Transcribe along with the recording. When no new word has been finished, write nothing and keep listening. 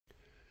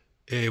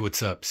Hey,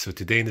 what's up? So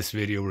today in this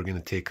video, we're going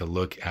to take a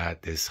look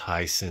at this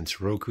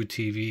HiSense Roku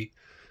TV.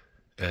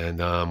 And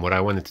what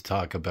I wanted to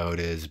talk about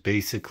is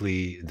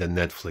basically the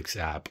Netflix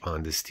app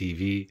on this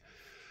TV.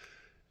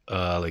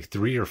 Like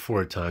 3 or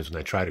 4 times when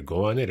I try to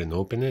go on it and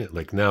open it,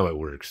 like now it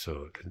works.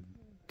 So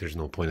there's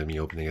no point in me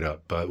opening it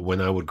up. But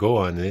when I would go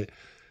on it,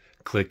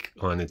 click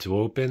on it to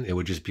open, it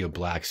would just be a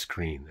black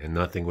screen and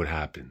nothing would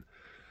happen.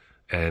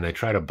 And I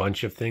tried a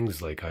bunch of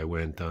things. Like I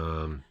went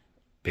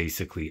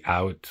basically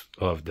out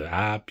of the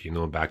app,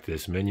 back to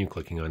this menu,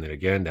 clicking on it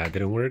again. That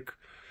didn't work.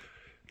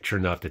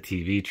 Turned off the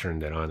TV,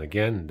 turned it on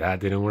again.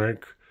 That didn't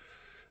work.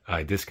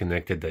 I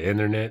disconnected the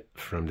internet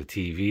from the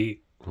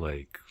TV,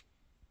 like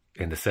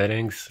in the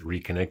settings,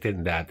 reconnected,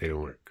 and that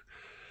didn't work.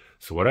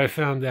 So what I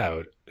found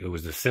out, it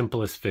was the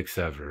simplest fix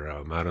ever.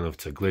 I don't know if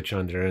it's a glitch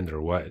on their end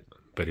or what,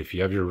 but if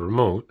you have your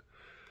remote,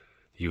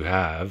 you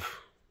have,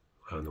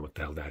 I don't know what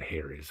the hell that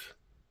hair is,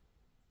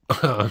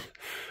 but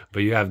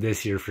you have this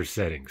here for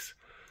settings.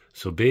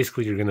 So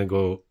basically, you're going to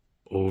go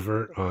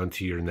over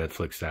onto your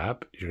Netflix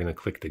app. You're going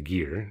to click the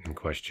gear in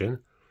question,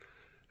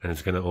 and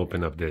it's going to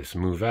open up this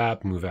move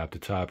app to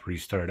top,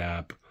 restart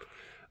app.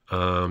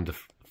 The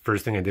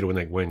first thing I did when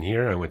I went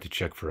here, I went to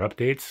check for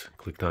updates,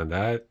 clicked on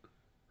that,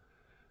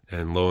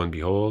 and lo and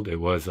behold,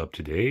 it was up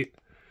to date.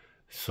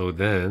 So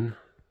then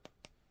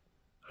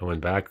I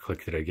went back,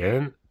 clicked it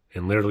again,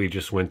 and literally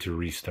just went to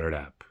restart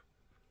app.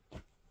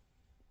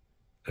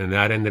 And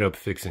that ended up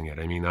fixing it.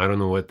 I mean, I don't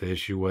know what the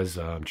issue was.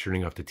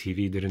 Turning off the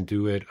TV didn't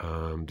do it.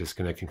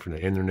 Disconnecting from the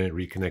internet,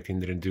 reconnecting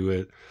didn't do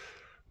it.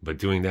 But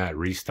doing that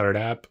restart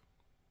app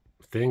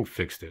thing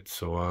fixed it.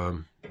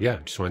 So, yeah,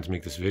 just wanted to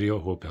make this video.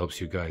 Hope it helps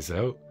you guys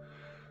out.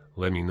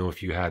 Let me know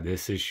if you had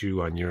this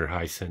issue on your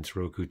HiSense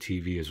Roku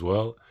TV as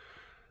well.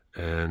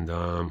 And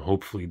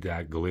hopefully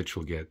that glitch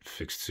will get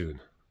fixed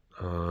soon.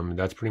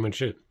 That's pretty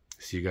much it.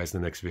 See you guys in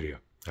the next video.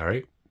 All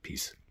right?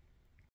 Peace.